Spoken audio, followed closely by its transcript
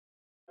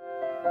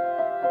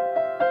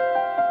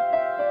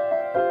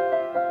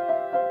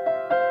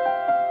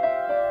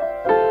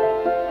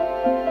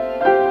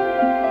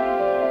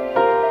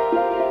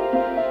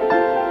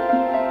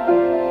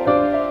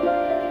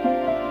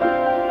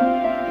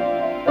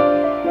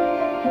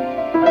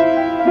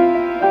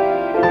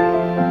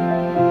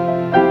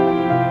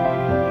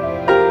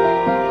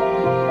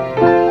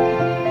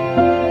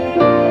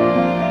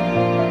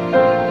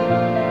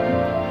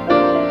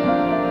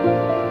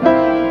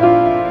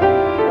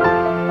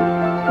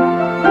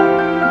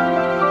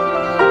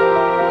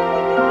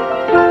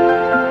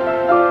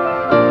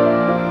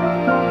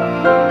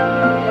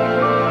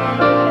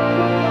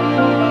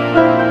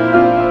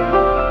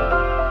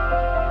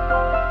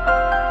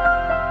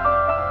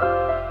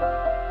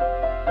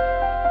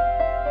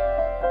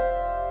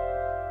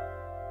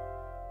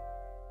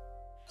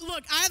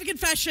have a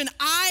confession.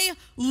 I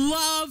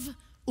love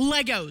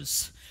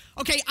Legos.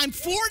 Okay, I'm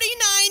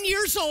 49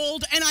 years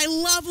old and I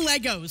love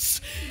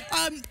Legos.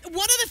 One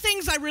of the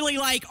things I really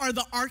like are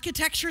the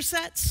architecture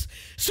sets.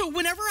 So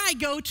whenever I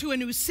go to a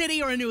new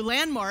city or a new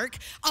landmark,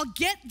 I'll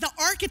get the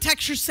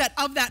architecture set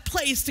of that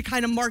place to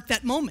kind of mark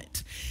that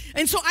moment.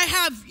 And so I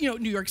have,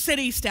 New York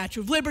City,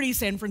 Statue of Liberty,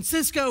 San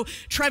Francisco,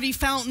 Trevi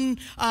Fountain,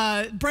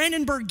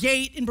 Brandenburg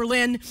Gate in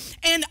Berlin.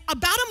 And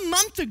about a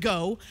month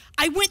ago,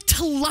 I went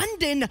to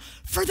London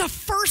for the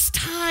first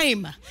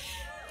time.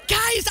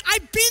 Guys,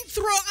 I've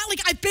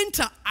been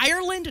to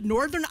Ireland,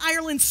 Northern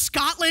Ireland,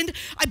 Scotland.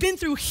 I've been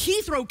through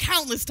Heathrow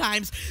countless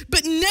times,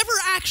 but never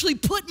actually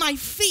put my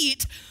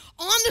feet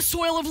on the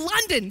soil of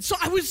London. So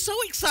I was so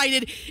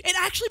excited. It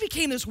actually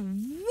became this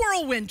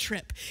whirlwind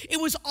trip. It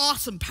was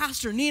awesome.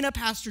 Pastor Nina,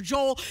 Pastor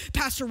Joel,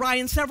 Pastor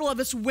Ryan, several of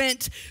us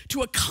went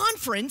to a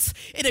conference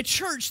in a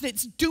church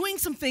that's doing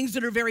some things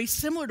that are very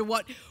similar to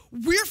what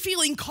we're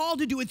feeling called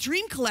to do with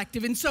Dream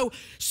Collective. And so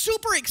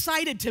super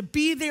excited to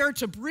be there,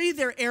 to breathe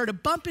their air, to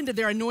bump into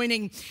their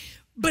anointing.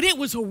 But it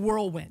was a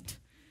whirlwind.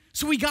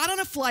 So we got on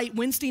a flight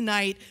Wednesday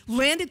night,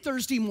 landed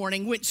Thursday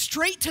morning, went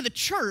straight to the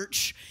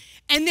church,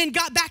 and then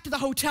got back to the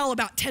hotel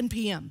about 10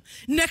 p.m.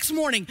 Next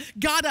morning,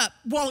 got up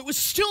while it was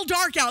still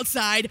dark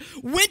outside,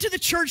 went to the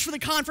church for the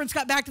conference,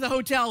 got back to the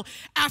hotel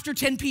after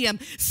 10 p.m.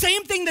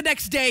 Same thing the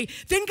next day,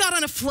 then got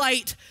on a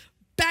flight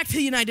back to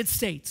the United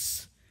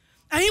States.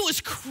 And it was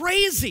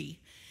crazy.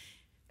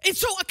 And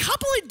so a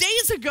couple of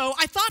days ago,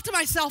 I thought to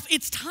myself,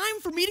 it's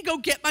time for me to go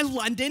get my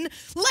London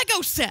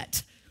Lego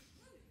set.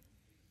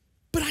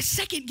 But I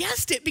second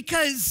guessed it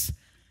because,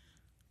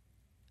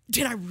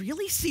 did I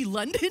really see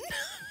London?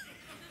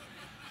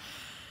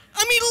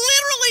 I mean,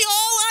 literally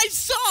all I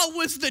saw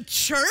was the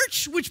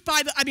church, which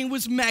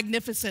was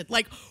magnificent,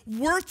 like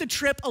worth the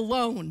trip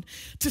alone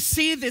to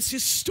see this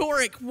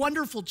historic,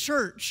 wonderful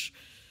church.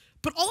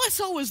 But all I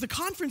saw was the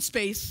conference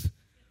space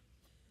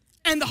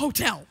and the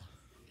hotel.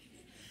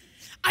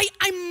 I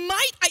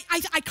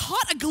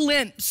caught a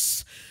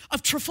glimpse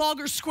of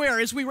Trafalgar Square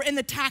as we were in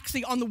the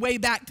taxi on the way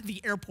back to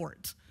the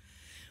airport.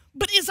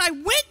 But as I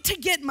went to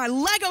get my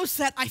Lego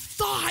set, I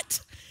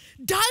thought,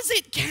 does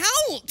it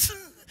count?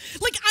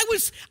 Like I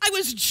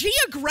was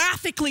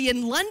geographically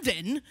in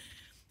London,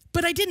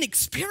 but I didn't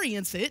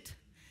experience it.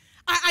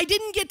 I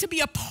didn't get to be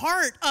a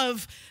part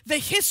of the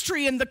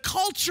history and the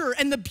culture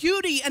and the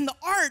beauty and the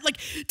art. Like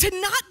to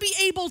not be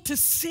able to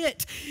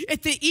sit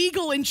at the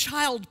Eagle and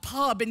Child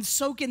pub and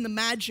soak in the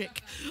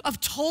magic of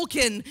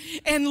Tolkien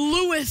and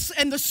Lewis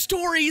and the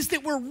stories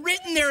that were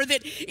written there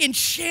that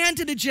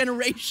enchanted a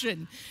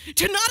generation.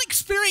 To not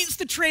experience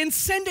the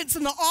transcendence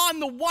and the awe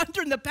and the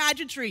wonder and the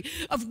pageantry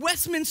of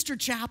Westminster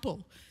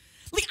Chapel.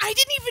 Like, I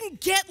didn't even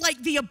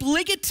get, the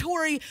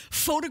obligatory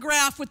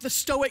photograph with the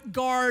Stoic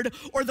Guard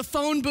or the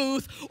phone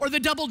booth or the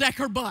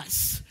double-decker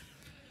bus.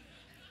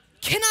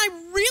 Can I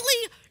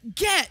really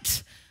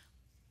get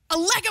a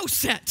Lego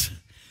set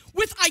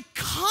with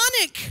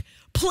iconic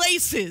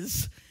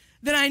places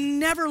that I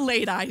never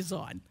laid eyes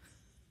on?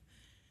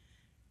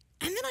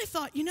 And then I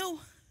thought,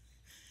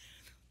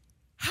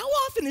 how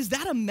often is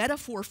that a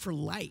metaphor for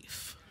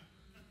life?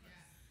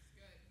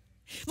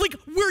 Like,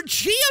 we're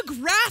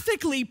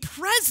geographically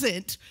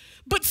present,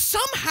 but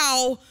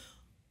somehow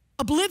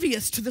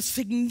oblivious to the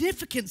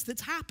significance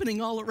that's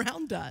happening all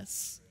around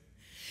us.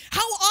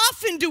 How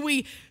often do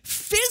we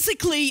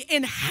physically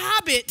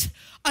inhabit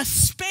a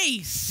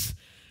space,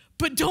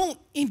 but don't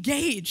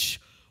engage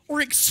or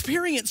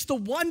experience the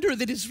wonder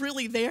that is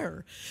really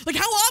there? Like,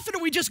 how often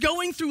are we just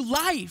going through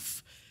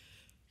life,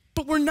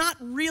 but we're not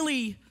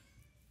really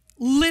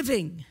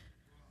living?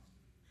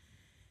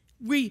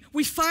 We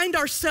find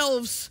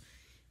ourselves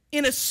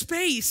in a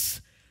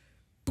space,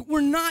 but we're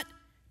not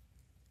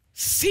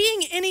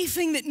seeing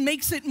anything that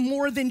makes it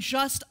more than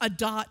just a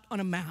dot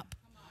on a map.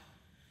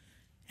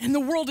 And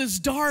the world is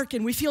dark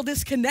and we feel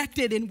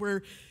disconnected and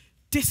we're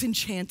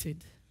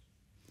disenchanted.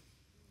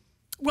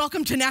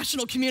 Welcome to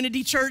National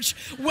Community Church.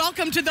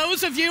 Welcome to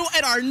those of you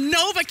at our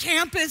Nova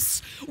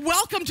campus.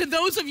 Welcome to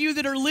those of you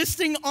that are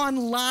listening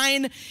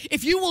online.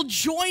 If you will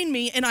join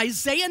me in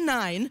Isaiah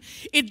 9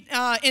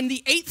 in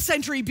the 8th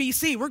century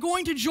BC, we're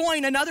going to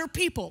join another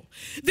people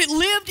that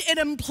lived in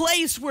a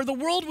place where the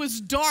world was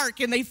dark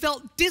and they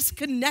felt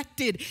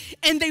disconnected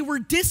and they were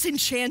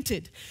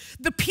disenchanted.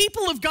 The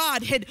people of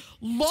God had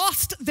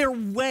lost their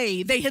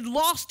way. They had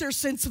lost their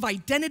sense of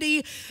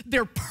identity,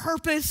 their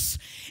purpose,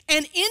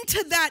 and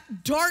into that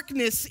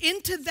darkness,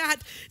 into that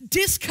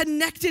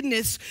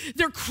disconnectedness,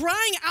 they're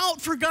crying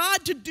out for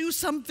God to do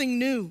something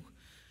new.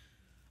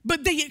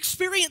 But they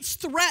experience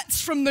threats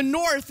from the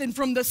north and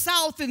from the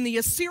south, and the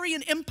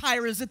Assyrian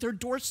Empire is at their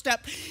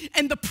doorstep.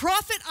 And the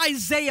prophet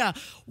Isaiah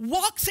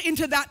walks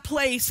into that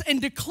place and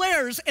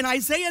declares in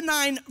Isaiah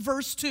 9,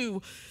 verse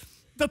 2,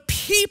 the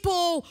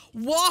people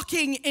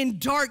walking in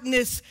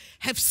darkness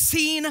have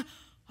seen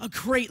a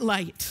great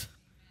light.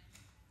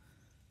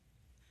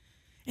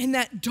 In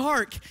that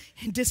dark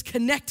and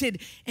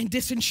disconnected and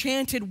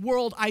disenchanted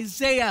world,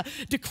 Isaiah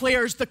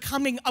declares the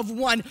coming of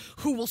one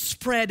who will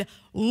spread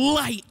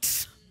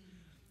light.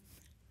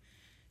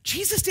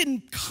 Jesus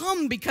didn't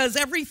come because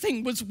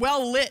everything was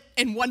well lit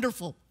and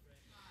wonderful.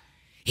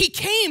 He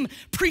came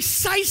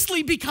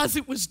precisely because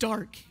it was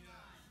dark.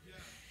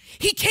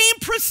 He came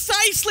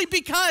precisely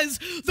because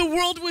the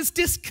world was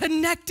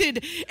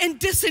disconnected and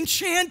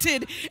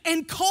disenchanted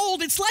and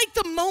cold. It's like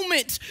the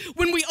moment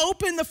when we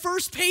open the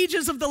first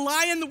pages of The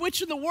Lion, the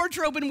Witch, and the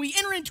Wardrobe, and we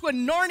enter into a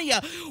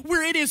Narnia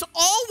where it is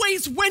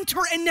always winter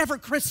and never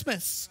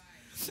Christmas.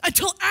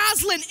 Until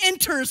Aslan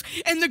enters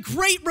and the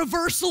great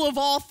reversal of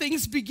all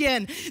things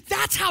begin.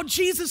 That's how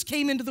Jesus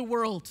came into the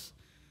world,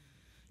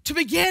 to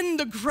begin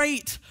the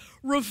great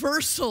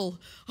reversal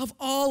of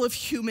all of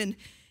human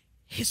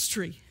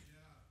history.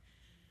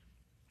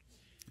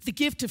 The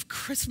gift of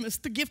Christmas,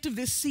 the gift of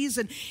this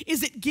season,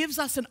 is it gives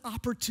us an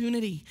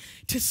opportunity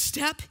to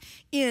step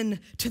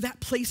into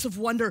that place of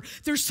wonder.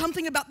 There's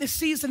something about this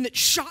season that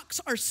shocks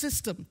our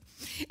system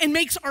and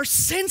makes our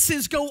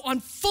senses go on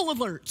full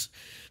alert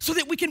so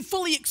that we can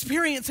fully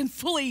experience and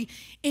fully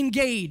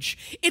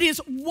engage. It is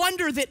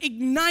wonder that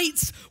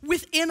ignites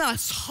within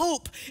us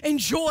hope and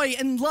joy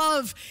and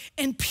love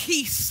and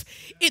peace.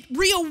 It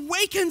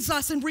reawakens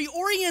us and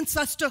reorients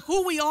us to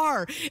who we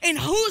are and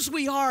whose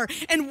we are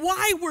and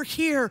why we're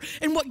here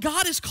and what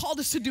God has called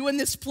us to do in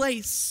this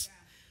place.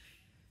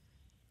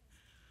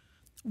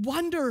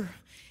 Wonder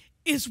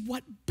is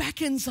what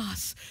beckons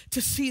us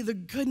to see the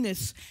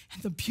goodness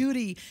and the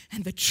beauty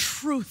and the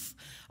truth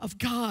of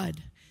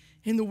God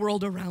in the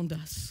world around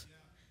us.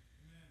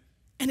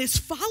 And as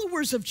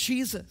followers of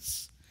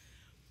Jesus,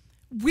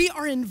 we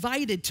are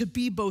invited to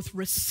be both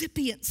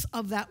recipients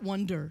of that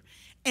wonder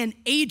and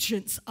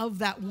agents of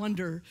that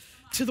wonder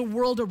to the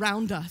world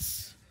around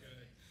us.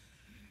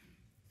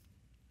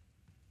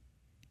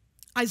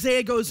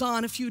 Isaiah goes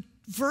on a few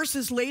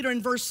verses later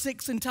in verse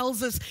 6 and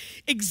tells us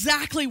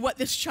exactly what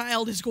this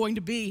child is going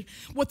to be,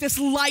 what this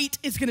light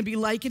is going to be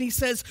like. And he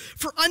says,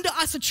 "For unto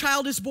us a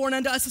child is born,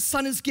 unto us a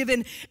son is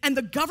given, and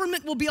the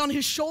government will be on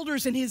his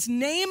shoulders, and his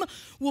name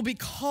will be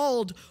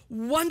called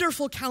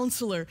Wonderful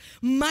Counselor,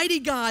 Mighty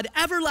God,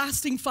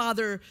 Everlasting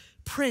Father,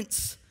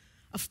 Prince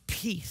of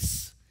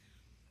Peace."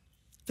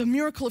 The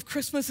miracle of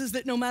Christmas is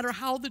that no matter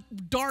how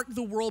dark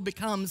the world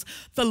becomes,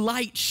 the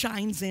light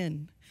shines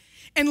in.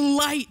 And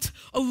light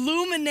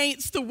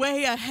illuminates the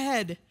way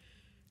ahead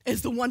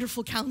as the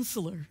Wonderful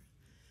Counselor.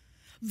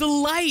 The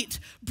light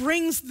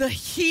brings the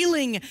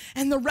healing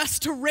and the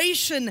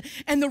restoration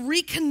and the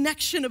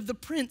reconnection of the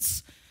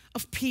Prince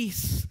of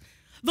Peace.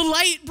 The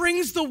light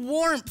brings the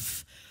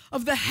warmth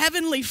of the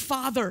Heavenly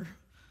Father,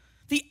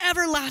 the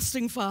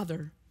Everlasting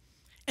Father.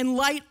 And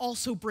light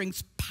also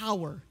brings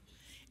power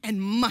and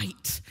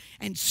might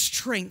and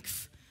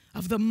strength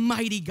of the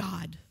mighty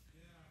God.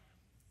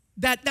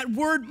 That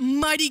word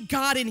mighty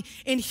God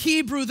in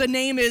Hebrew, the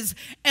name is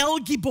El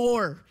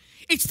Gibor.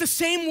 It's the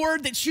same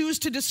word that's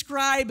used to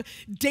describe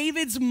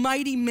David's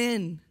mighty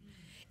men.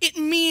 It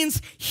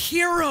means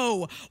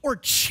hero or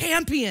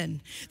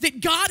champion,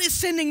 that God is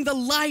sending the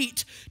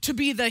light to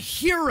be the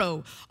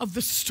hero of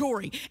the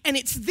story. And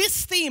it's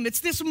this theme,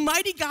 it's this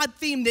mighty God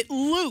theme that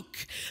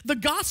Luke, the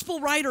gospel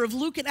writer of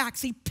Luke and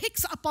Acts, he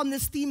picks up on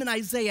this theme in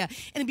Isaiah,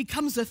 and it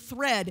becomes a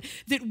thread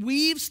that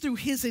weaves through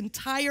his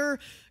entire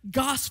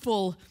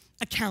gospel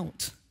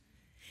account.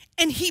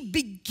 And he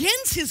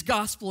begins his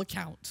gospel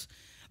account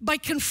by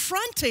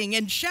confronting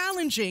and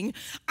challenging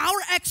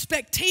our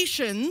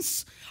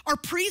expectations, our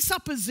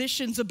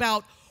presuppositions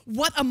about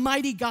what a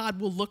mighty God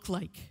will look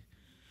like,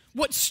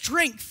 what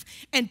strength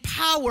and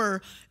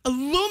power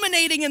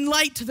illuminating and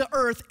light to the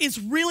earth is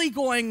really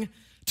going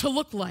to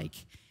look like.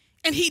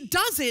 And he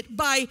does it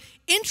by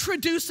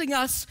introducing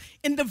us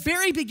in the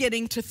very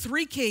beginning to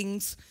 3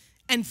 kings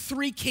and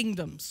 3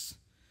 kingdoms.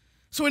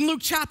 So in Luke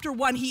chapter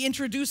 1, he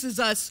introduces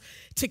us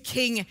to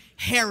King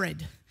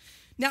Herod.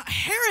 Now,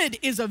 Herod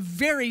is a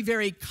very,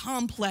 very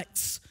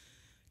complex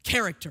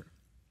character.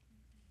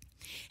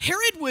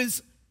 Herod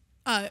was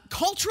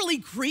culturally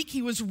Greek.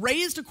 He was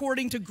raised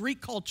according to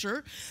Greek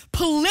culture.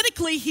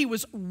 Politically, he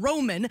was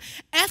Roman.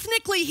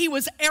 Ethnically, he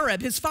was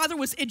Arab. His father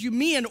was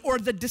Idumean, or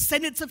the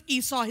descendants of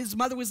Esau. His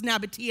mother was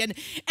Nabatean.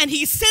 And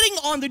he's sitting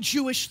on the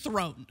Jewish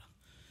throne.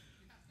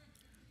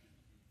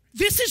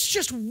 This is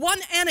just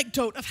one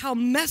anecdote of how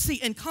messy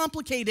and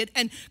complicated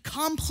and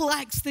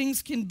complex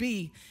things can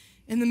be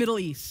in the Middle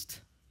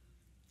East.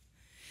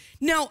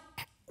 Now,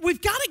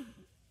 we've got to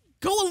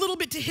go a little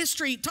bit to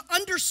history to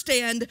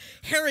understand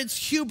Herod's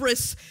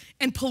hubris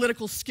and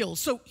political skills.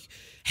 So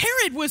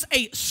Herod was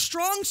a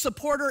strong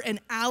supporter and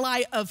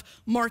ally of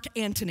Mark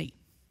Antony,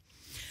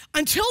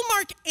 until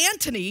Mark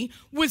Antony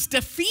was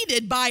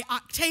defeated by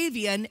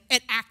Octavian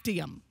at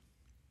Actium.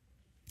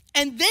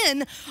 And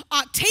then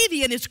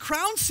Octavian is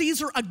crowned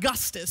Caesar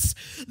Augustus,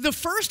 the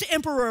first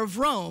emperor of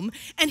Rome,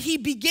 and he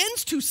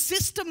begins to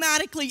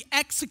systematically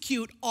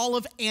execute all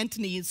of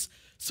Antony's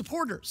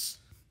supporters.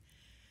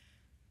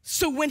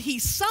 So when he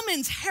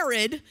summons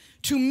Herod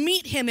to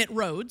meet him at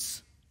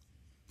Rhodes,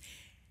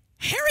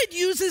 Herod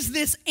uses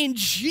this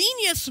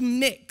ingenious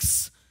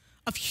mix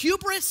of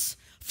hubris,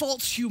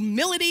 false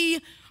humility,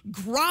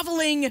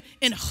 groveling,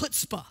 and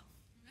chutzpah.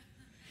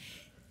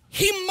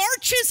 he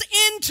marches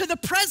into the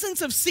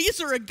presence of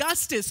Caesar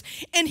Augustus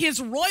in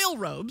his royal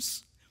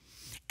robes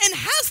and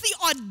has the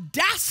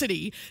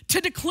audacity to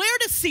declare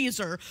to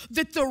Caesar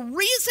that the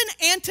reason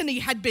Antony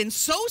had been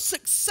so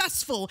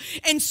successful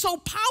and so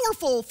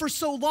powerful for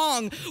so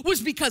long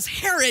was because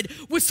Herod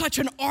was such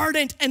an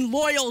ardent and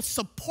loyal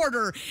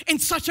supporter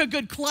and such a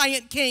good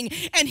client king,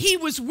 and he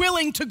was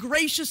willing to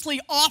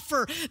graciously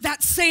offer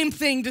that same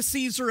thing to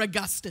Caesar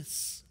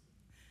Augustus.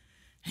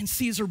 And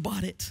Caesar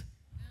bought it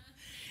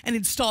and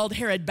installed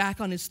Herod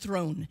back on his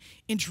throne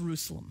in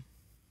Jerusalem.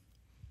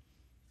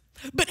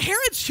 But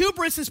Herod's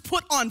hubris is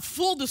put on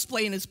full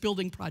display in his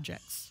building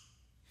projects.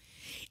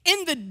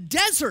 In the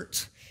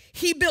desert,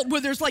 he built, where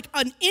there's like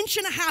 1.5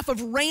 inches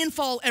of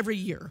rainfall every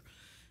year,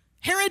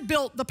 Herod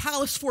built the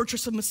palace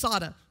fortress of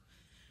Masada.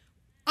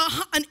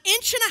 1.5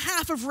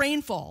 inches of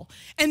rainfall,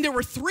 and there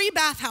were 3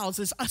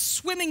 bathhouses, a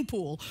swimming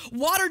pool,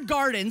 watered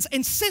gardens,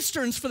 and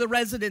cisterns for the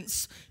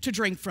residents to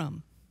drink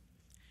from.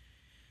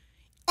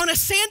 On a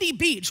sandy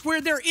beach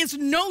where there is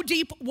no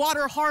deep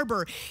water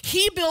harbor,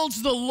 he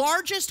builds the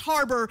largest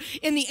harbor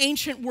in the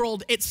ancient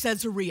world at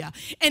Caesarea.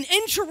 And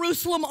in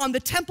Jerusalem on the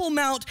Temple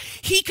Mount,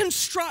 he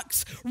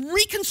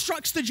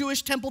reconstructs the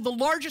Jewish temple, the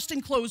largest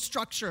enclosed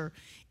structure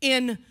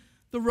in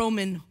the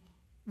Roman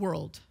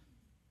world.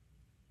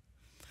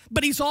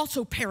 But he's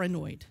also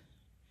paranoid.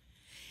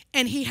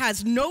 And he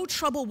has no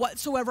trouble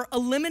whatsoever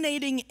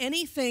eliminating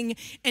anything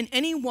and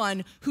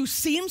anyone who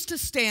seems to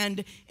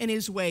stand in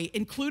his way,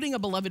 including a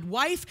beloved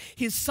wife,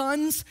 his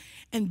sons,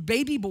 and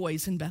baby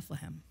boys in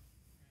Bethlehem.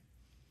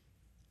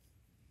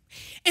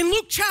 In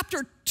Luke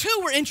chapter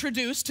 2, we're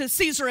introduced to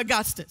Caesar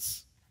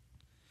Augustus.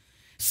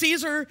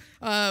 Caesar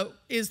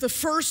is the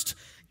first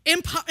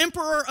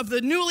emperor of the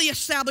newly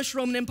established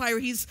Roman Empire.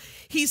 He's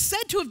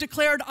said to have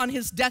declared on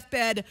his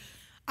deathbed,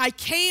 I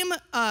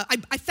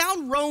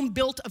found Rome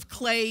built of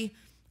clay.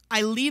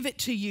 I leave it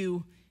to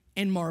you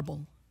in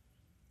marble.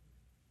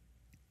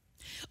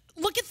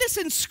 Look at this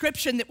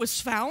inscription that was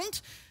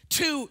found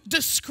to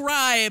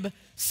describe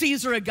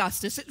Caesar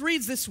Augustus. It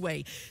reads this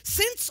way: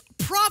 since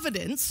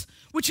Providence,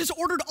 which has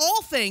ordered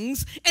all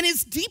things and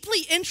is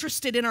deeply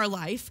interested in our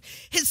life,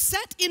 has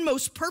set in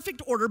most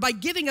perfect order by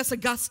giving us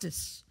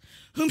Augustus,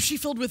 whom she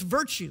filled with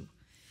virtue,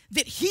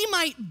 that he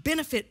might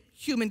benefit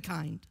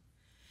humankind,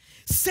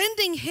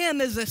 sending him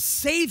as a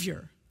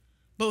savior,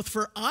 both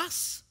for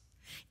us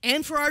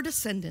and for our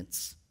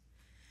descendants,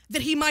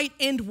 that he might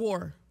end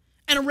war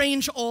and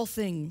arrange all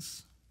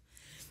things.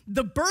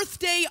 The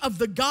birthday of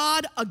the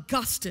god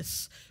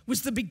Augustus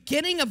was the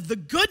beginning of the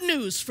good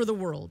news for the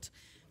world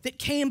that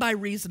came by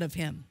reason of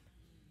him.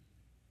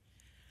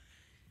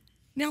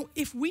 Now,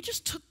 if we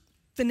just took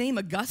the name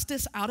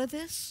Augustus out of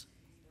this,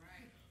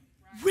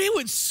 we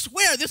would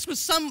swear this was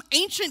some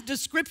ancient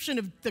description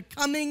of the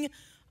coming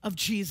of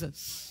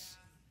Jesus.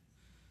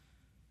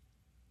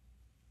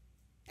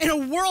 In a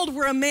world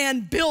where a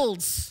man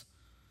builds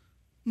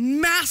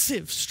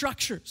massive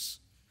structures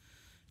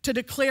to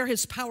declare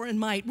his power and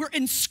might, where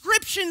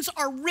inscriptions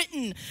are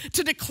written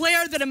to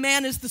declare that a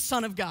man is the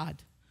Son of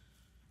God.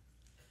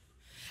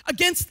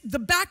 Against the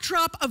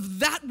backdrop of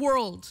that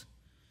world,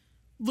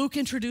 Luke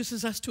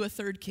introduces us to a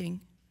third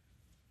king,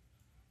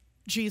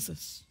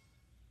 Jesus,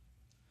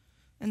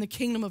 and the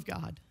kingdom of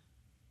God.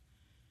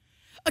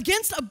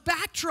 Against a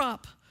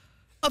backdrop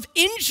of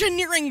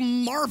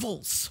engineering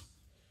marvels,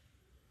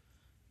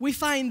 we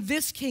find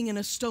this king in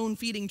a stone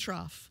feeding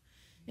trough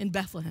in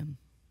Bethlehem.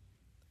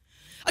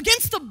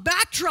 Against the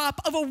backdrop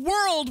of a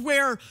world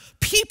where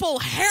people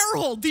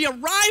herald the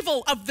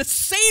arrival of the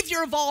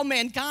Savior of all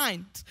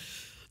mankind,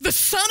 the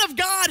Son of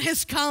God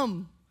has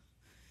come.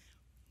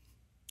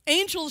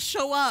 Angels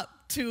show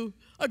up to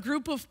a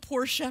group of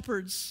poor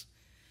shepherds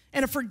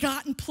in a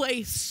forgotten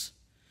place,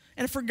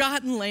 in a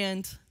forgotten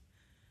land,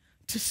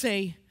 to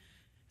say,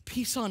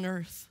 peace on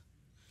earth,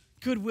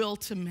 goodwill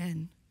to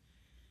men.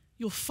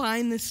 You'll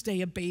find this day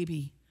a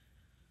baby,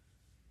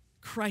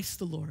 Christ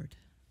the Lord.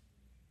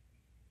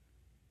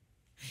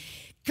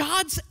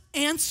 God's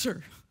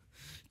answer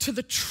to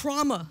the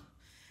trauma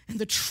and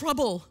the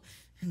trouble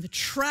and the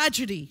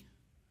tragedy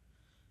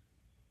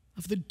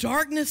of the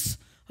darkness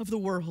of the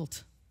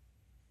world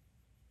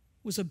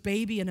was a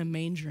baby in a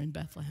manger in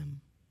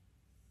Bethlehem.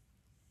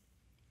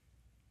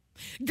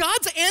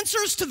 God's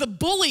answers to the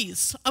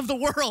bullies of the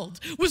world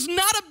was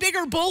not a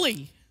bigger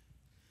bully,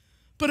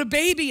 but a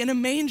baby in a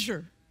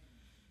manger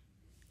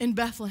in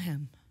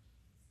Bethlehem.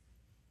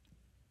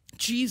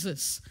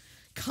 Jesus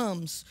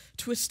comes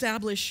to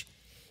establish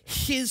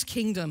his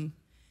kingdom.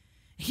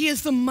 He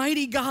is the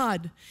mighty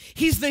God.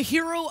 He's the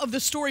hero of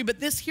the story, but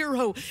this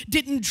hero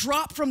didn't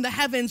drop from the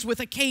heavens with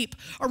a cape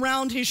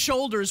around his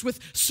shoulders, with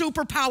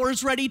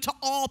superpowers ready to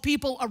all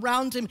people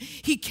around him.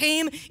 He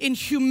came in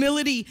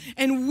humility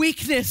and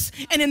weakness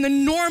and in the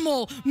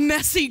normal,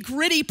 messy,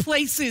 gritty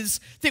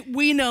places that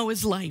we know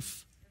as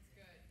life.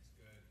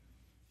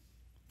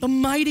 The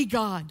mighty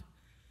God.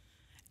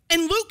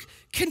 And Luke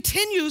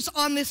continues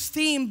on this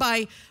theme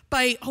by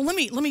let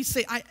me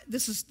say,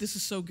 this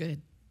is so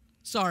good.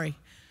 Sorry.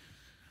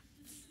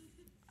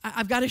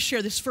 I've got to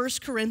share this. 1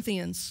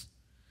 Corinthians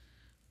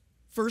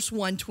verse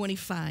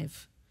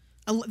 125.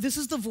 This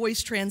is the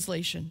Voice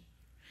translation.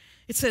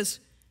 It says,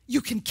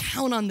 you can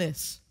count on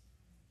this.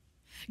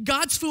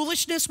 God's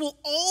foolishness will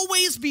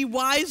always be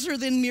wiser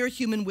than mere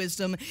human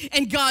wisdom,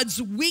 and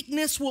God's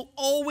weakness will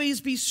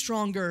always be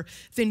stronger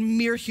than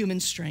mere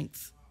human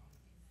strength.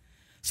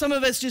 Some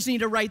of us just need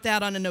to write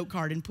that on a note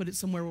card and put it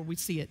somewhere where we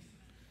see it.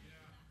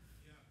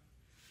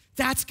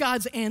 That's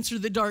God's answer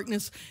to the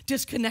darkness,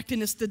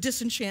 disconnectedness, the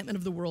disenchantment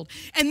of the world.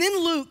 And then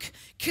Luke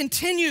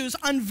continues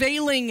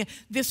unveiling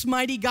this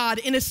mighty God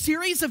in a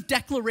series of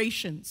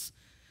declarations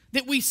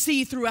that we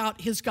see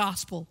throughout his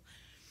gospel.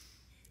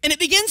 And it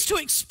begins to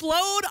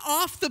explode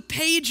off the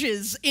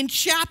pages in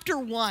chapter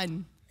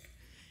 1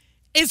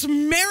 as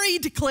Mary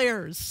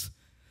declares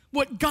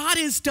what God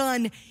has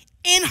done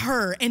in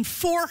her and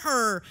for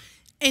her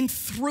and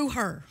through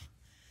her.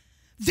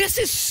 This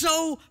is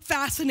so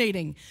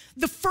fascinating.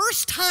 The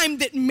first time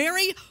that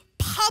Mary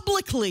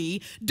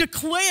publicly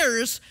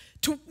declares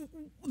to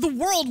the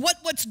world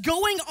what's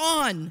going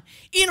on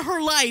in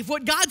her life,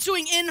 what God's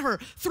doing in her,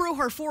 through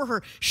her, for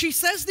her, she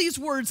says these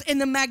words in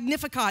the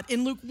Magnificat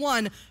in Luke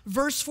 1,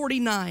 verse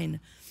 49.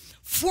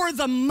 For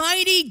the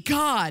mighty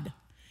God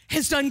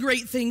has done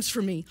great things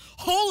for me.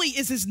 Holy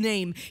is his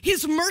name.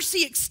 His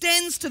mercy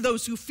extends to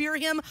those who fear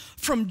him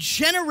from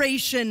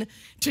generation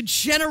to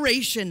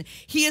generation.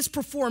 He has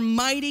performed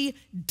mighty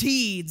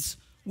deeds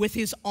with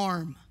his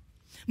arm.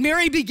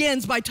 Mary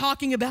begins by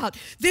talking about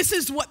this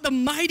is what the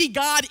mighty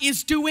God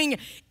is doing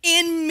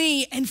in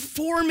me and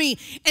for me.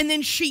 And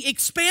then she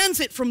expands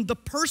it from the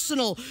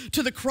personal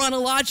to the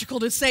chronological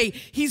to say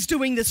he's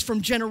doing this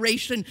from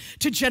generation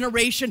to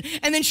generation.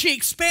 And then she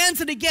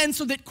expands it again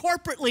so that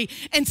corporately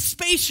and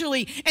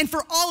spatially and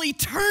for all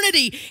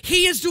eternity,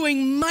 he is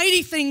doing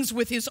mighty things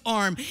with his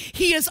arm.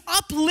 He is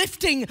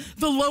uplifting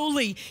the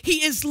lowly.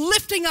 He is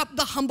lifting up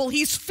the humble.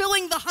 He's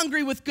filling the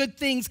hungry with good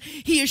things.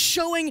 He is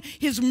showing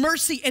his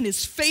mercy and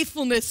his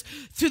faithfulness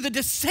through the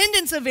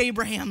descendants of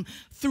Abraham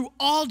through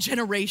all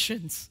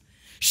generations.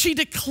 She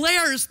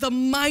declares the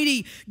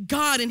mighty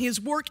God and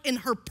his work in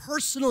her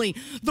personally,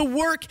 the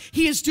work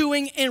he is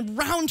doing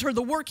around her,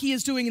 the work he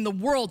is doing in the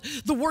world,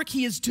 the work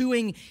he is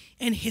doing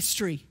in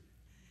history.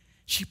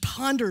 She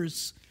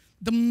ponders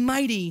the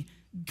mighty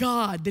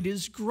God that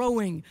is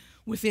growing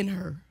within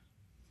her.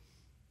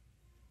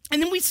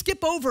 And then we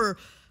skip over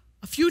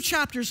a few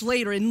chapters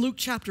later in Luke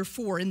chapter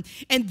 4, and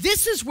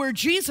this is where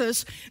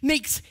Jesus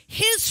makes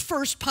his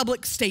first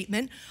public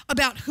statement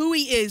about who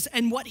he is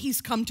and what he's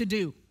come to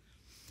do.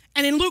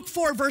 And in Luke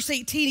 4, verse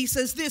 18, he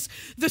says this,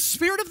 the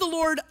Spirit of the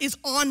Lord is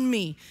on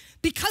me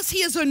because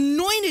he has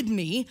anointed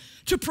me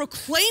to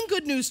proclaim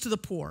good news to the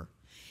poor.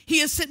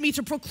 He has sent me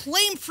to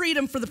proclaim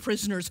freedom for the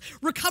prisoners,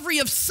 recovery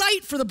of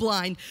sight for the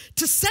blind,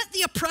 to set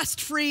the oppressed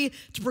free,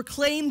 to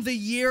proclaim the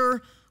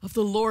year of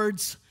the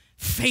Lord's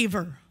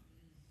favor.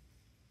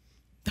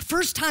 The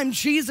first time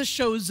Jesus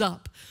shows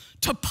up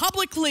to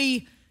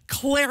publicly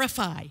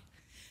clarify,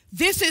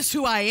 this is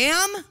who I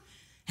am,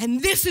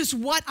 and this is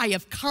what I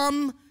have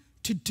come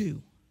to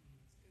do.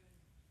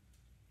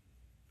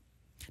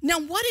 Now,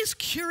 what is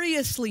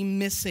curiously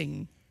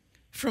missing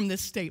from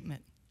this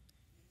statement?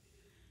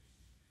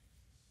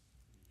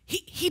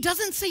 He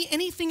doesn't say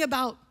anything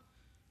about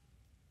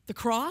the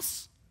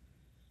cross.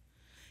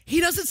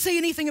 He doesn't say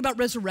anything about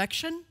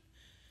resurrection.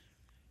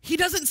 He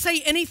doesn't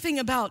say anything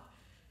about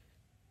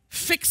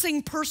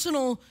fixing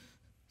personal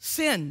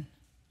sin.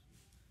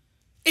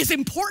 As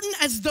important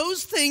as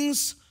those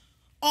things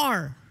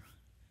are,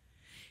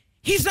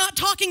 he's not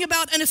talking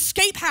about an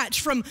escape hatch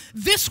from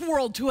this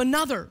world to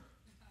another.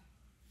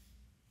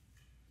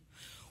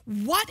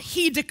 What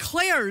he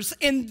declares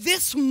in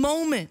this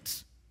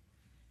moment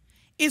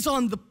is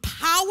on the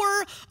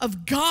power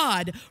of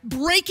God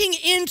breaking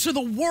into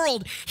the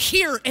world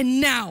here and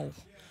now,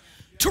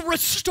 to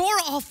restore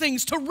all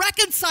things, to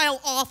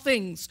reconcile all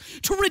things,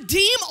 to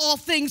redeem all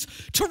things,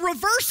 to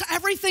reverse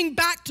everything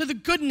back to the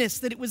goodness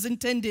that it was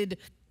intended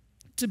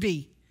to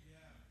be.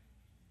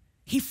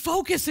 He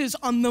focuses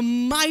on the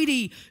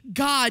mighty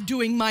God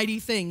doing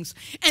mighty things.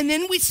 And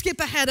then we skip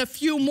ahead a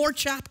few more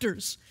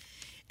chapters.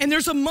 And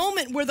there's a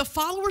moment where the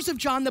followers of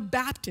John the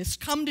Baptist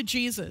come to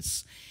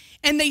Jesus.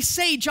 And they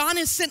say, John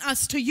has sent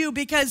us to you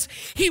because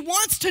he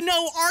wants to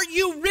know, are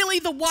you really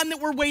the one that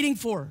we're waiting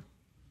for?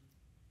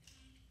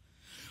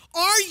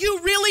 Are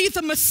you really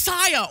the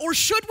Messiah, or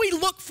should we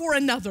look for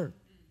another?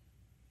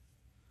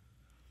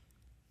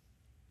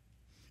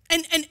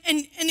 And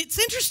it's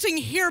interesting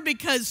here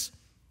because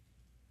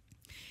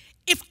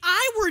if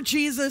I were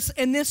Jesus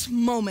in this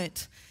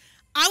moment,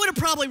 I would have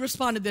probably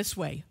responded this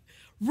way.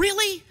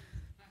 Really?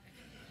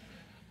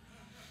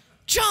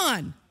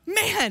 John,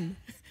 man.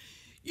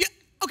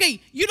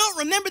 Okay, you don't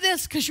remember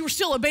this because you were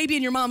still a baby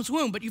in your mom's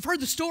womb, but you've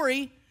heard the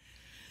story.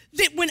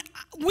 That when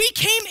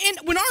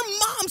our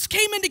moms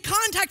came into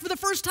contact for the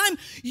first time,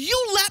 you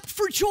leapt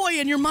for joy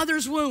in your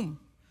mother's womb.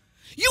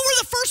 You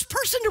were the first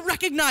person to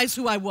recognize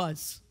who I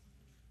was.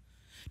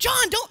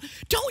 John,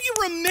 don't you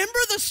remember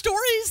the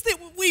stories that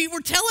we were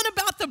telling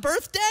about the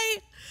birthday?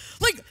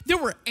 Like,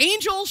 There were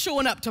angels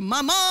showing up to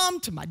my mom,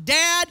 to my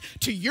dad,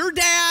 to your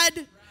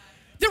dad.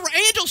 There were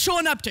angels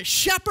showing up to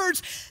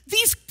shepherds.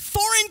 These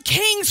foreign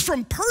kings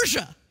from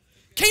Persia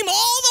came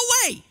all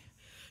the way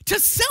to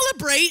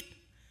celebrate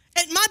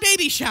at my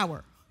baby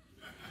shower.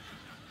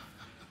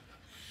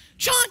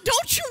 John,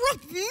 don't you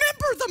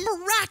remember the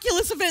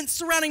miraculous events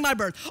surrounding my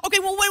birth? Okay,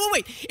 well,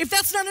 wait. If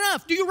that's not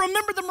enough, do you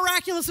remember the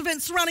miraculous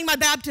events surrounding my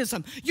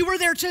baptism? You were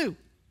there too.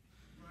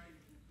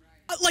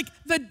 Like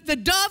the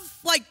dove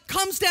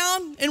comes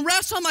down and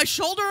rests on my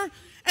shoulder,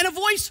 and a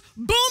voice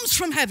booms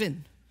from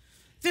heaven.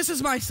 This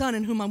is my son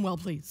in whom I'm well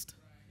pleased.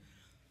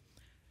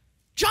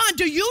 John,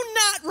 do you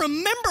not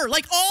remember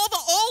all the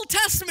Old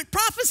Testament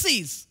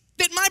prophecies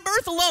that my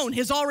birth alone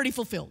has already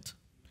fulfilled?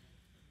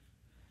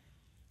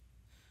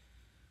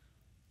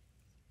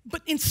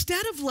 But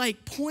instead of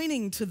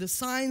pointing to the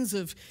signs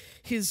of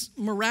his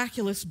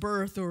miraculous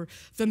birth or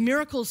the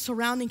miracles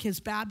surrounding his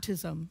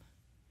baptism,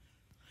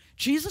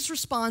 Jesus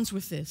responds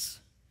with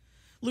this.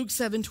 Luke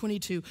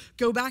 7:22,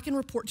 go back and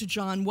report to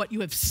John what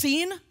you have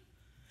seen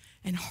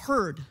and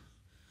heard.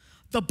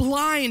 The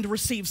blind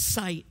receive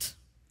sight.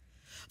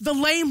 The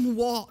lame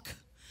walk.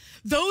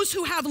 Those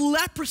who have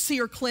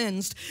leprosy are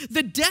cleansed.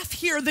 The deaf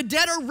hear, the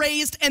dead are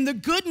raised, and the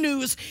good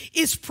news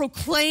is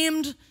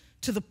proclaimed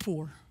to the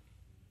poor.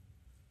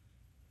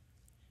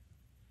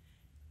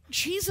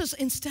 Jesus,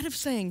 instead of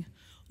saying,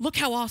 look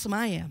how awesome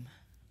I am.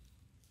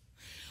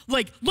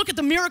 Look at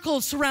the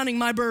miracles surrounding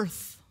my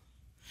birth.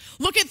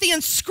 Look at the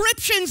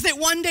inscriptions that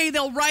one day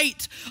they'll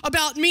write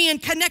about me and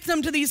connect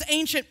them to these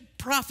ancient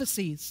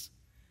prophecies.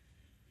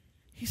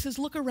 He says,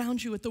 look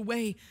around you at the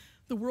way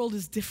the world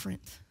is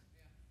different.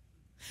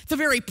 The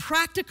very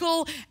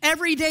practical,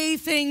 everyday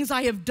things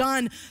I have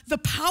done, the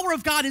power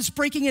of God is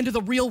breaking into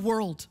the real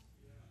world.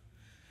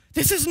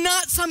 This is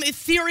not some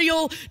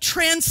ethereal,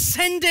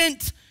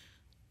 transcendent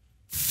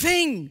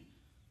thing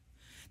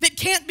that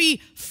can't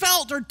be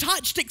felt or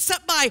touched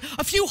except by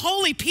a few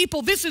holy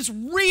people. This is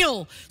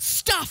real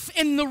stuff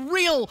in the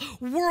real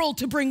world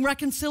to bring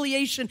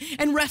reconciliation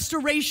and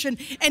restoration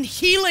and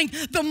healing.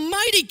 The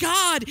mighty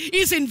God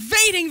is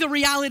invading the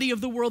reality of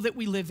the world that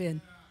we live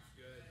in.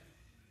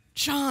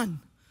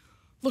 John,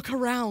 look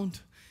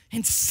around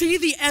and see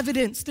the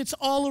evidence that's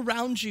all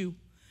around you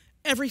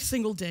every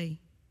single day.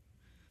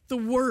 The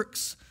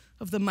works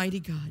of the mighty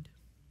God.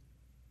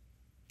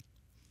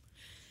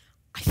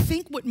 I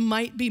think what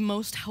might be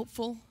most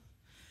helpful,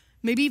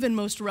 maybe even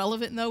most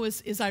relevant though,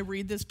 as I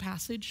read this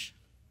passage,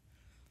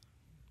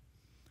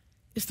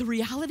 is the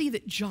reality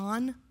that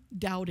John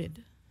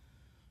doubted.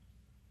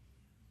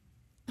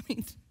 I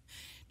mean,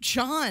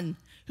 John,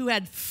 who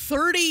had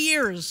 30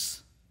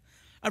 years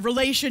of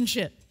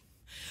relationship,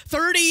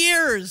 30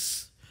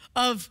 years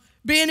of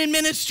being in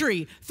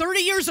ministry, 30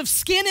 years of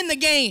skin in the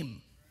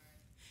game.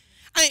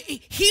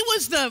 He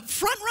was the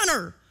front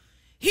runner.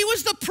 He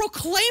was the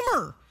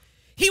proclaimer.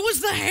 He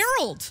was the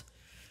herald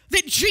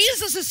that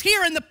Jesus is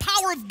here and the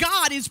power of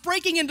God is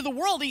breaking into the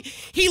world.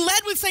 He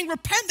led with saying,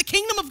 repent, the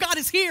kingdom of God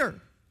is here.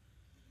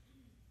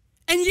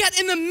 And yet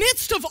in the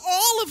midst of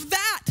all of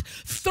that,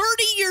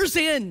 30 years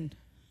in,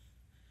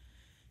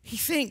 he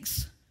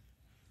thinks,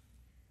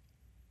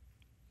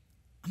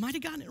 I might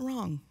have gotten it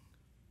wrong.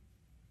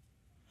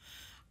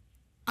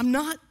 I'm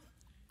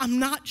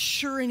not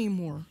sure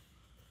anymore.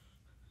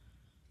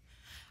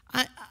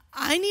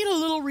 I need a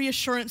little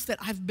reassurance that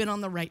I've been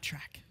on the right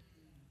track.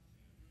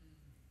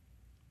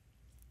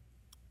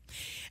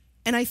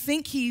 And I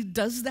think he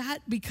does that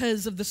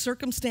because of the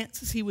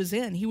circumstances he was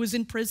in. He was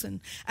in prison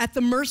at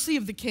the mercy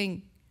of the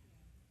king.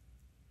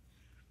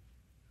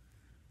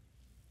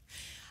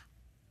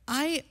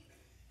 I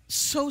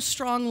so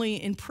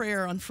strongly in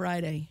prayer on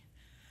Friday,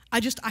 I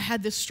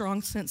had this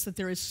strong sense that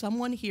there is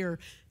someone here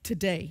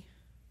today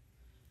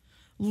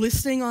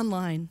listening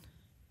online,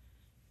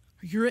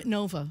 or you're at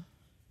Nova,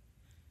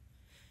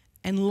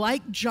 and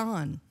like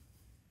John,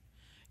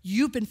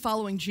 you've been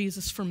following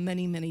Jesus for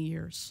many, many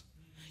years.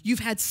 You've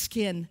had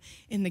skin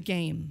in the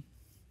game.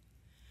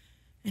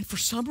 And for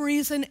some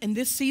reason in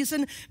this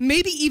season,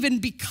 maybe even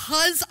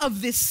because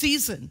of this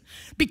season,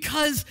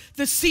 because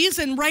the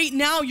season right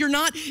now, you're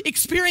not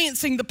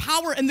experiencing the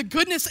power and the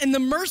goodness and the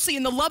mercy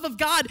and the love of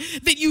God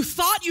that you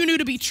thought you knew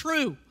to be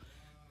true.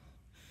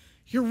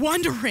 You're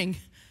wondering,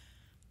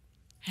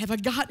 have I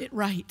got it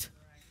right?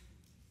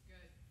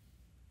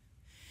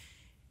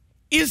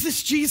 Is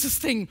this Jesus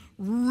thing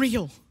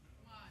real?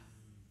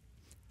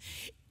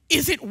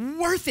 Is it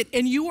worth it?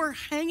 And you are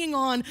hanging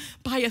on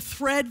by a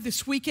thread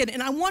this weekend.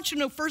 And I want you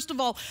to know, first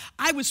of all,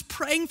 I was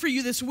praying for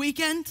you this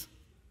weekend.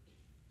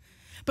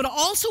 But I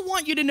also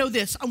want you to know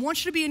this. I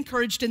want you to be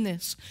encouraged in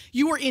this.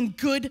 You are in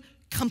good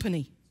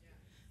company.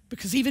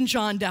 Because even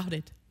John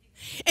doubted.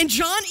 And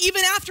John,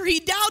 even after he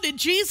doubted,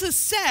 Jesus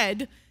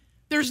said,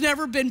 there's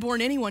never been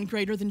born anyone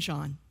greater than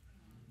John.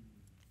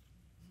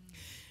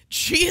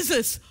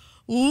 Jesus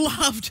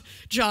loved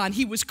John.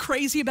 He was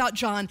crazy about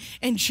John,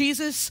 and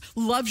Jesus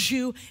loves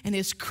you and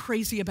is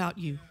crazy about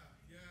you.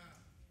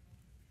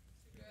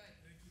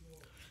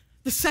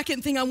 The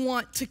second thing I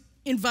want to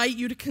invite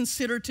you to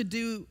consider to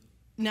do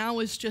now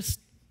is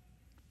just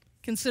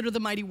Consider the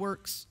mighty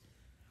works.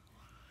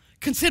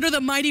 Consider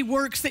the mighty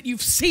works that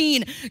you've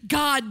seen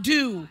God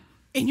do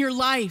in your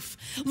life.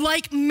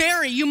 Like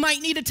Mary, you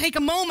might need to take a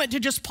moment to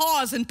just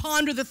pause and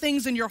ponder the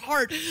things in your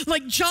heart.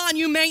 Like John,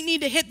 you may need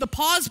to hit the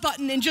pause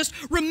button and just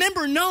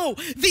remember, no,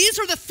 these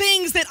are the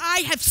things that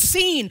I have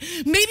seen.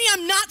 Maybe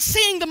I'm not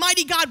seeing the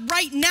mighty God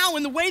right now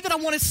in the way that I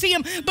want to see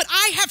him, but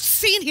I have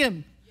seen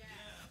him.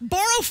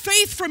 Borrow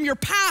faith from your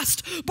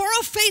past.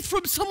 Borrow faith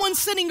from someone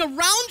sitting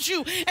around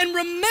you, and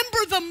remember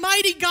the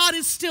mighty God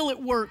is still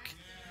at work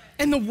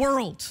in the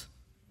world.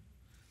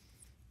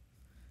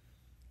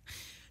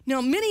 Now,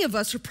 many of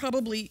us are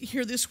probably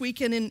here this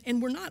weekend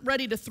and we're not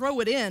ready to throw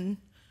it in.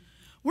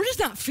 We're just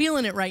not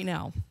feeling it right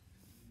now.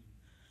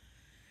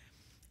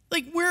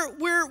 Like we're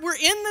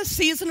in the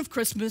season of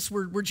Christmas.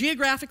 We're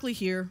geographically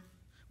here.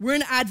 We're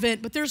in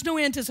Advent, but there's no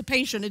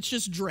anticipation. It's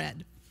just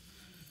dread.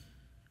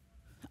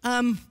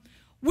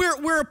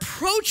 We're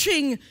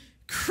approaching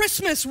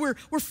Christmas. We're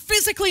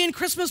physically in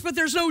Christmas, but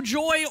there's no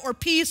joy or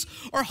peace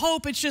or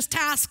hope. It's just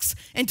tasks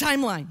and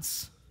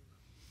timelines.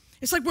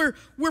 It's like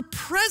we're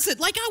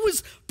present, like I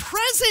was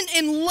present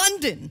in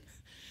London.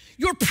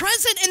 You're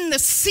present in the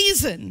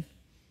season,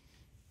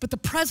 but the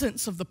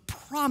presence of the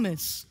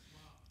promise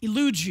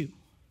eludes you.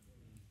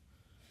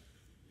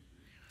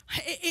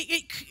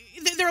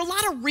 There are a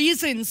lot of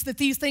reasons that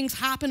these things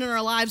happen in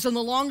our lives, and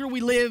the longer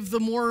we live, the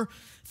more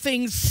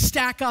things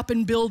stack up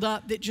and build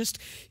up that just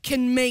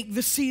can make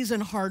the season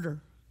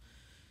harder.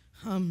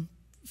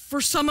 For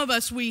some of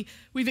us, we've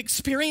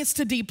experienced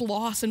a deep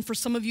loss, and for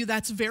some of you,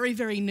 that's very,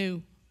 very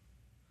new.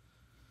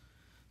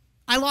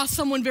 I lost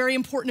someone very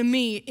important to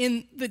me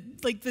in the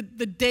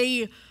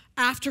day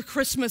after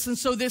Christmas, and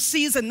so this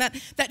season,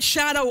 that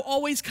shadow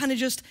always kind of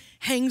just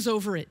hangs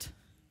over it.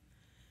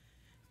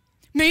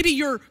 Maybe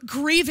you're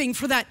grieving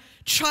for that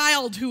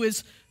child who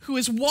has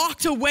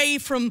walked away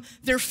from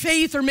their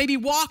faith, or maybe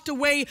walked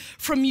away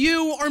from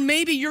you, or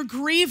maybe you're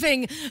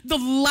grieving the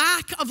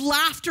lack of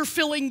laughter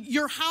filling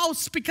your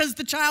house because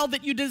the child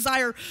that you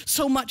desire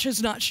so much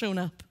has not shown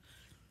up.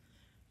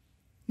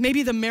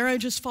 Maybe the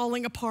marriage is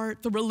falling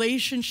apart, the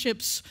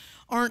relationships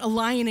aren't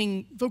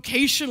aligning,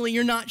 vocationally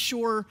you're not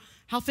sure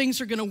how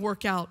things are gonna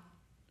work out.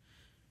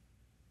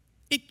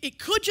 It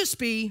could just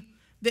be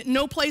that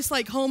no place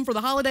like home for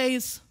the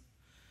holidays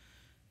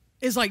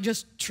is like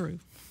just true.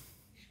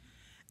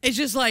 It's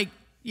just like,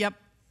 yep,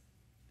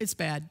 it's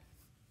bad.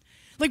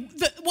 Like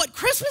what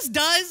Christmas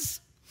does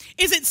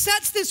is it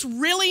sets this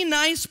really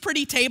nice,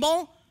 pretty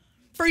table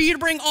for you to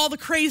bring all the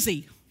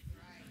crazy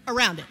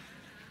around it,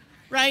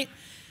 right?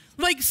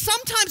 Like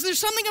sometimes there's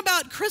something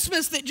about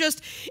Christmas that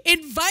just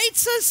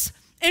invites us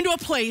into a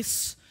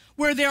place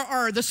where there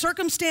are the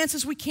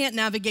circumstances we can't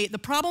navigate, the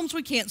problems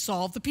we can't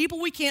solve, the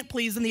people we can't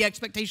please, and the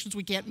expectations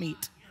we can't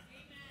meet.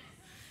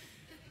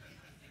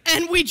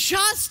 And we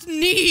just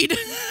need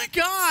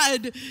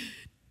God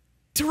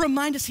to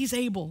remind us he's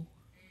able,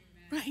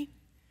 right?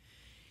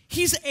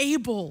 He's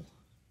able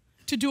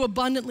to do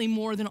abundantly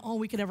more than all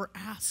we could ever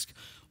ask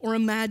or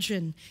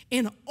imagine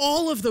in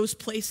all of those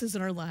places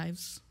in our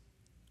lives.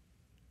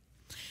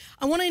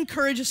 I want to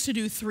encourage us to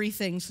do 3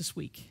 things this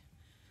week.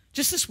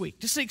 Just this week,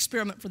 just an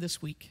experiment for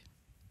this week.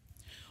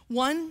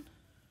 1,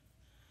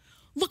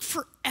 look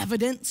for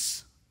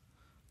evidence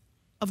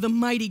of the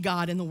mighty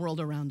God in the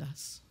world around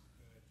us.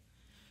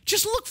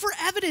 Just look for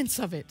evidence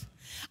of it.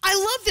 I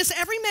love this.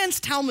 Every Man's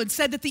Talmud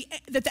said that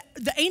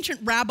the ancient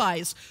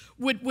rabbis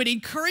would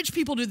encourage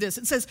people to do this.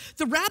 It says,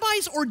 the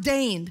rabbis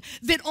ordained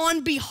that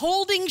on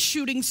beholding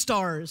shooting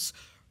stars,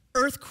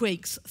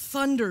 earthquakes,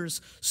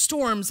 thunders,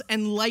 storms,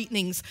 and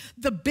lightnings,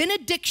 the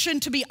benediction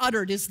to be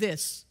uttered is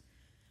this: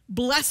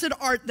 blessed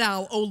art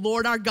thou, O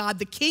Lord our God,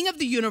 the King of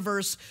the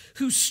universe,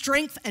 whose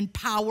strength and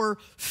power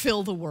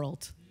fill the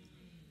world.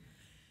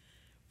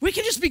 We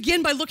can just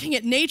begin by looking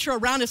at nature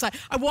around us.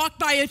 I walked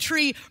by a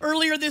tree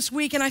earlier this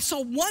week and I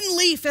saw one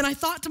leaf and I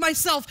thought to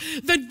myself,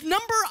 the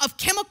number of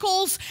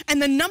chemicals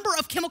and the number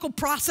of chemical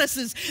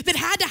processes that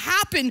had to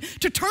happen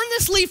to turn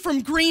this leaf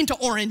from green to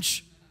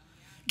orange.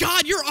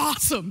 God, you're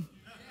awesome.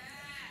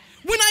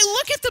 When I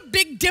look at the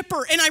Big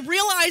Dipper and I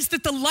realize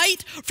that the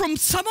light from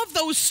some of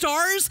those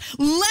stars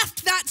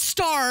left that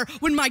star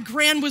when my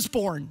grand was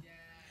born.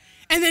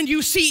 And then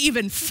you see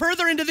even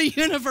further into the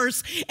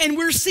universe and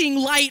we're seeing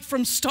light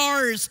from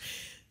stars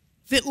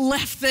that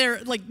left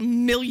there like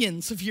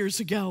millions of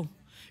years ago.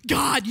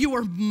 God, you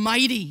are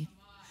mighty.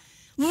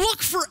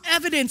 Look for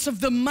evidence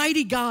of the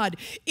mighty God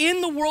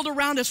in the world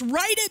around us.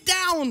 Write it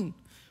down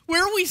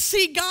where we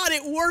see God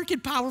at work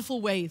in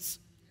powerful ways.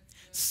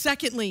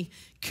 Secondly,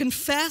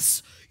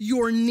 confess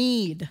your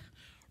need.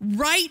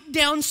 Write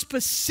down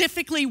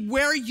specifically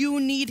where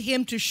you need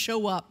him to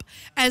show up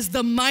as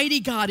the mighty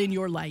God in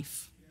your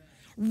life.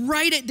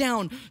 Write it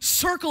down,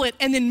 circle it,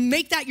 and then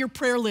make that your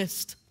prayer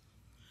list.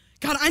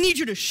 God, I need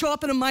you to show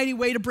up in a mighty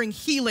way to bring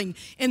healing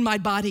in my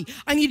body.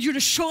 I need you to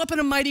show up in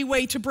a mighty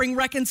way to bring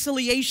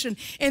reconciliation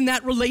in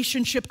that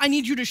relationship. I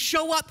need you to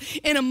show up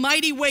in a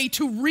mighty way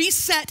to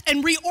reset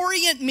and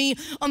reorient me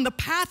on the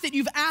path that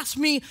you've asked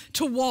me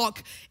to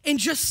walk. And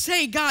just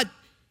say, God,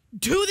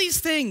 Do these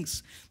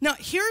things. Now,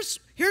 here's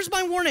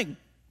my warning.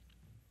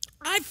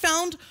 I've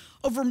found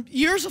over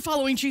years of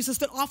following Jesus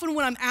that often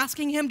when I'm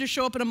asking him to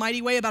show up in a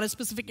mighty way about a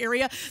specific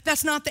area,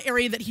 that's not the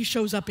area that he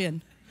shows up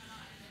in.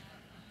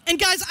 And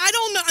guys, I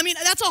don't know. I mean,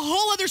 that's a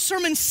whole other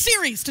sermon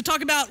series to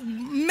talk about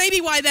maybe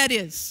why that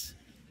is.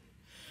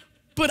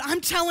 But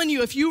I'm telling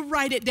you, if you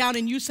write it down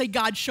and you say,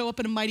 God, show up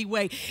in a mighty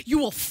way, you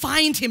will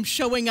find him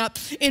showing up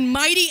in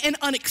mighty and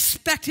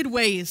unexpected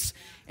ways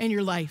in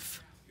your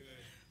life.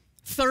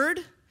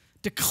 Third,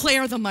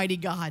 declare the mighty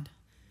God.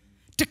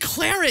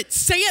 Declare it.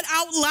 Say it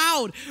out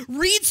loud.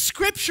 Read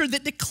scripture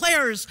that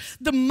declares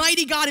the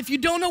mighty God. If you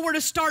don't know where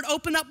to start,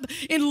 open up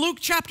in Luke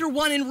chapter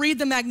 1 and read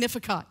the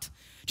Magnificat.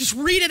 Just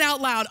read it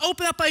out loud.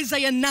 Open up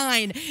Isaiah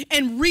 9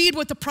 and read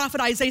what the prophet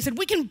Isaiah said.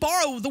 We can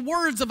borrow the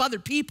words of other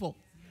people.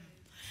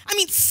 I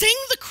mean, sing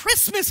the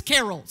Christmas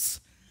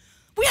carols.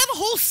 We have a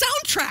whole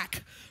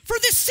soundtrack for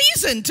this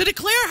season to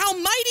declare how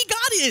mighty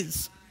God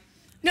is.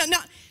 Now,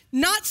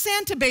 not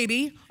Santa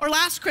Baby or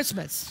Last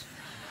Christmas.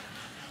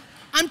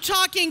 I'm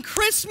talking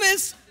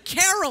Christmas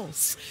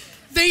carols.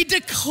 They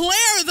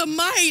declare the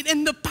might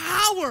and the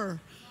power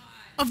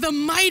of the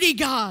mighty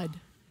God.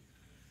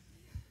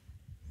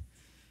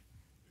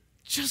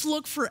 Just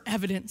look for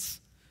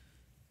evidence.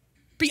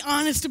 Be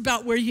honest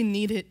about where you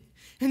need it,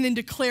 and then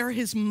declare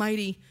his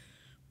mighty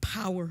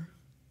power.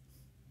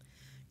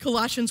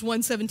 Colossians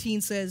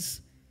 1:17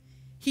 says,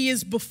 he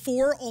is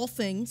before all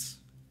things,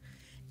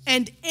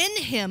 and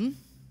in him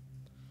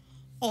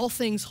all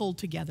things hold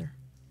together.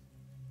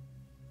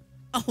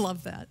 I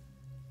love that.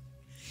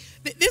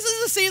 This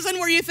is a season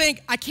where you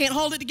think, I can't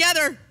hold it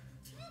together.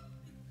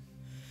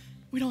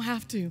 We don't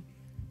have to.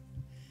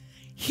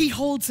 He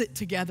holds it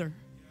together.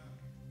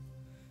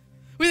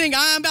 We think,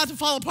 I'm about to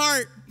fall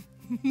apart.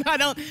 I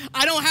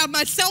don't have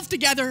myself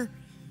together.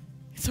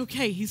 It's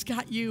okay, he's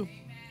got you.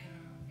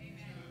 Amen.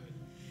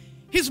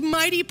 His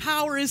mighty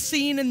power is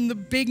seen in the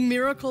big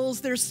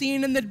miracles. They're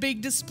seen in the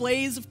big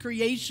displays of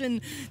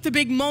creation, the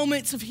big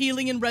moments of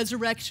healing and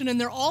resurrection, and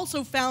they're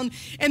also found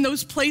in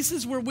those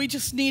places where we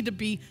just need to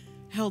be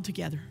held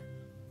together.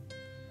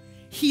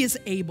 He is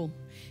able.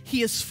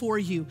 He is for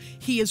you.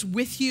 He is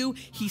with you.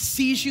 He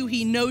sees you.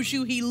 He knows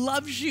you. He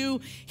loves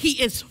you.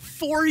 He is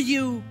for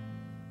you.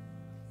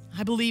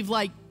 I believe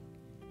like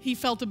he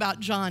felt about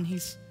John,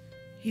 he's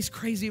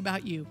crazy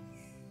about you.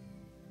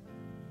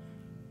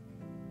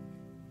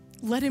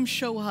 Let him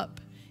show up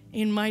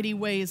in mighty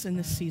ways in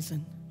this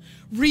season.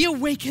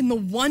 Reawaken the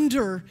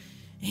wonder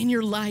in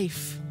your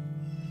life.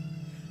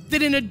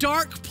 That in a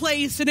dark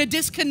place, in a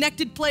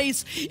disconnected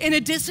place, in a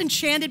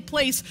disenchanted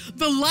place,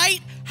 the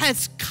light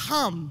has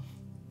come.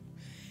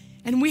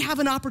 And we have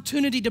an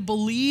opportunity to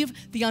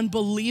believe the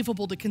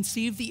unbelievable, to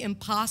conceive the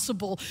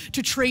impossible,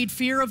 to trade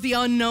fear of the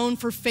unknown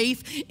for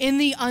faith in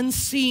the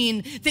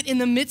unseen, that in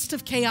the midst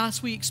of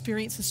chaos we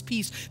experience his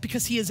peace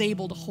because he is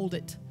able to hold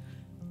it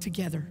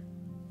together.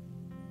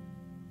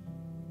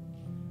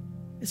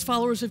 As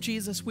followers of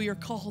Jesus, we are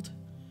called,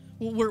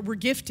 we're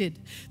gifted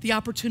the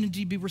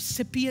opportunity to be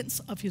recipients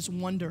of his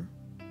wonder.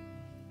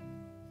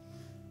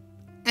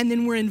 And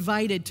then we're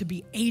invited to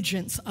be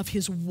agents of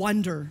his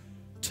wonder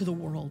to the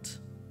world.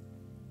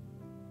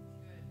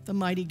 The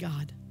mighty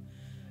God,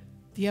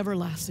 the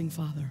everlasting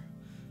Father,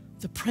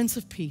 the Prince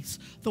of Peace,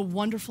 the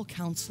wonderful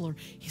Counselor,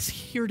 he's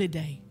here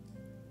today.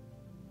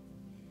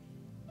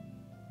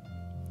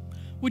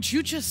 Would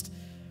you just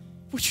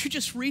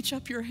reach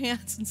up your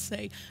hands and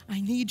say,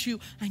 I need you.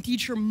 I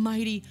need your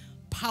mighty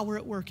power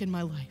at work in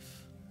my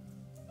life.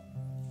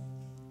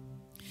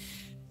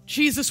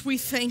 Jesus, we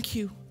thank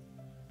you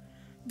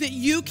that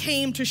you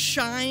came to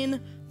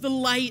shine the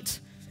light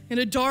in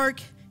a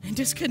dark and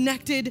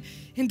disconnected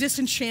and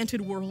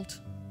disenchanted world.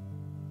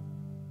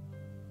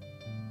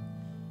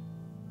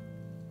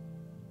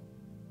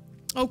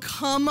 Oh,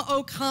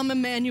 come,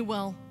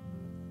 Emmanuel.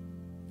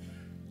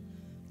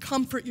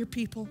 Comfort your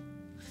people.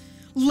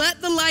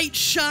 Let the light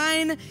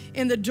shine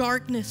in the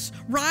darkness.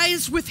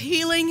 Rise with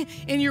healing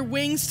in your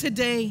wings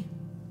today.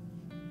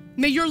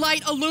 May your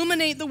light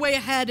illuminate the way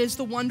ahead as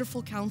the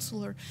wonderful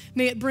Counselor.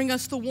 May it bring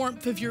us the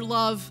warmth of your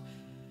love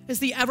as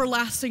the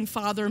everlasting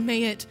Father.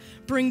 May it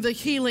bring the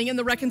healing and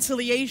the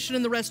reconciliation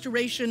and the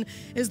restoration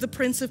as the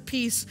Prince of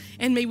Peace.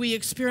 And may we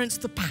experience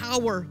the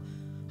power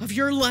of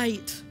your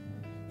light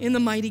in the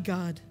mighty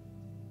God.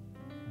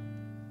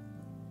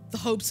 The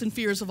hopes and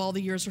fears of all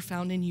the years are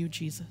found in you,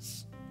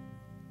 Jesus.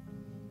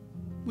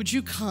 Would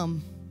you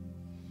come?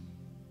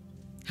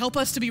 Help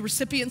us to be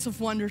recipients of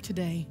wonder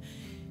today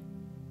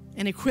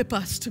and equip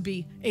us to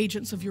be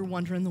agents of your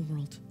wonder in the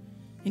world.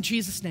 In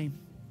Jesus' name,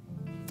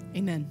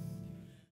 amen.